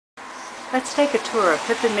Let's take a tour of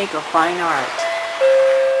Pippin Meikle Fine Art.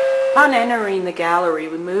 Upon entering the gallery,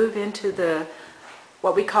 we move into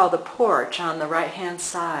what we call the porch on the right-hand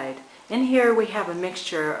side. In here we have a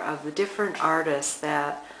mixture of the different artists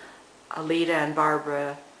that Alida and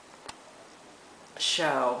Barbara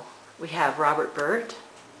show. We have Robert Burt,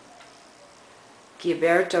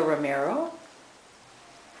 Gilberto Romero,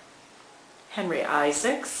 Henry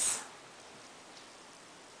Isaacs,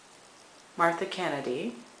 Martha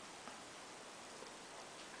Kennedy.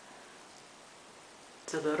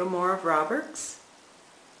 It's a little more of Robert's.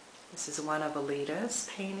 This is one of Alida's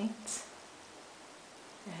paintings.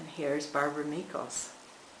 And here's Barbara Meikle's.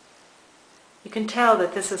 You can tell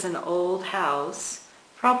that this is an old house,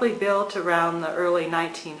 probably built around the early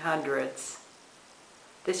 1900s.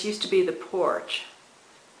 This used to be the porch.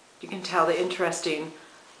 You can tell the interesting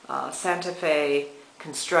Santa Fe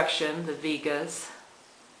construction, the vigas.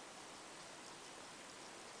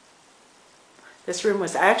 This room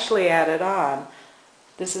was actually added on.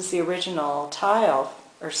 This is the original tile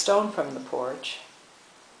or stone from the porch,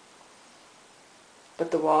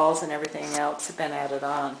 but the walls and everything else have been added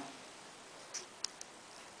on.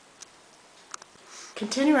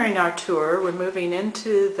 Continuing our tour, we're moving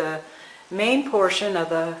into the main portion of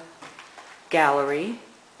the gallery.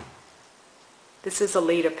 This is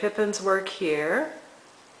Alida Pippin's work here,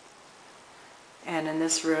 and in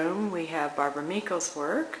this room we have Barbara Meikle's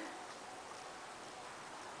work.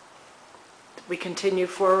 We continue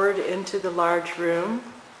forward into the large room.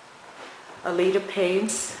 Alida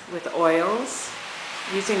paints with oils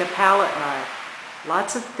using a palette knife.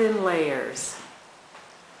 Lots of thin layers.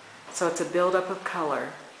 So it's a buildup of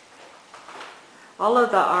color. All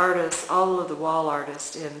of the artists, all of the wall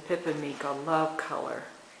artists in Pippin Meikle love color.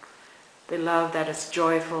 They love that it's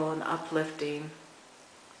joyful and uplifting.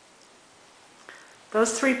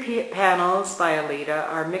 Those three panels by Alida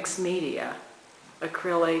are mixed media,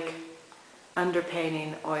 acrylic,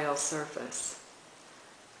 underpainting, oil surface.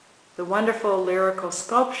 The wonderful lyrical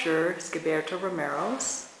sculpture is Gilberto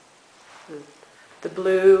Romero's. The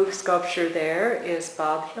blue sculpture there is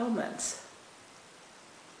Bob Hillman's.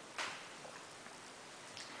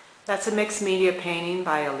 That's a mixed media painting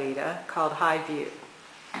by Alida called High View.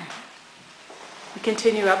 We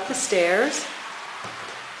continue up the stairs.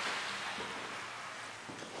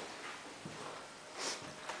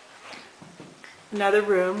 Another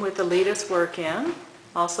room with Alida's work in,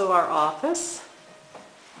 also our office.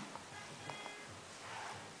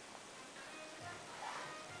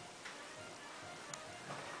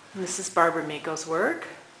 And this is Barbara Meikle's work.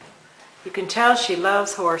 You can tell she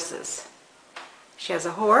loves horses. She has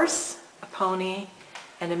a horse, a pony,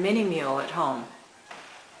 and a mini mule at home.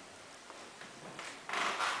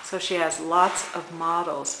 So she has lots of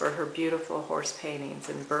models for her beautiful horse paintings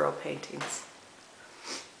and burro paintings.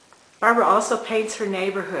 Barbara also paints her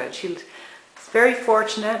neighborhood. She's very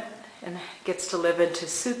fortunate and gets to live in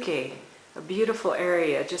Tesuque, a beautiful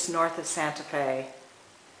area just north of Santa Fe.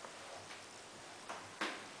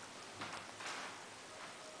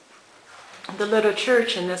 The little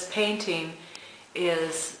church in this painting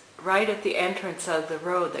is right at the entrance of the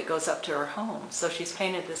road that goes up to her home. So she's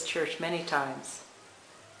painted this church many times.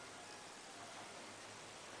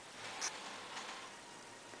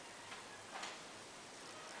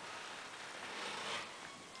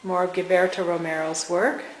 More of Gilberto Romero's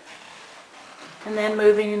work. And then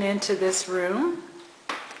moving into this room,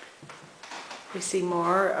 we see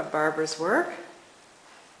more of Barbara's work.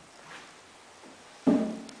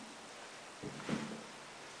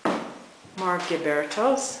 More of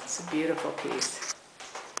Gilberto's. It's a beautiful piece.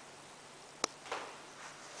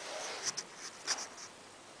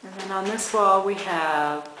 And then on this wall we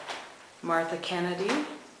have Martha Kennedy,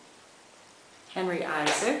 Henry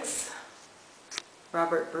Isaacs,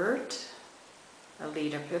 Robert Burt,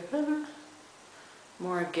 Alida Pippin,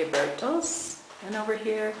 more of Gilberto's, and over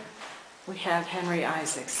here we have Henry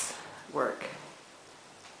Isaacs' work.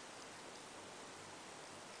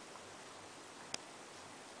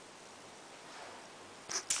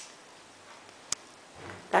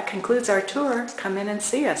 That concludes our tour. Come in and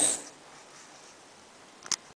see us.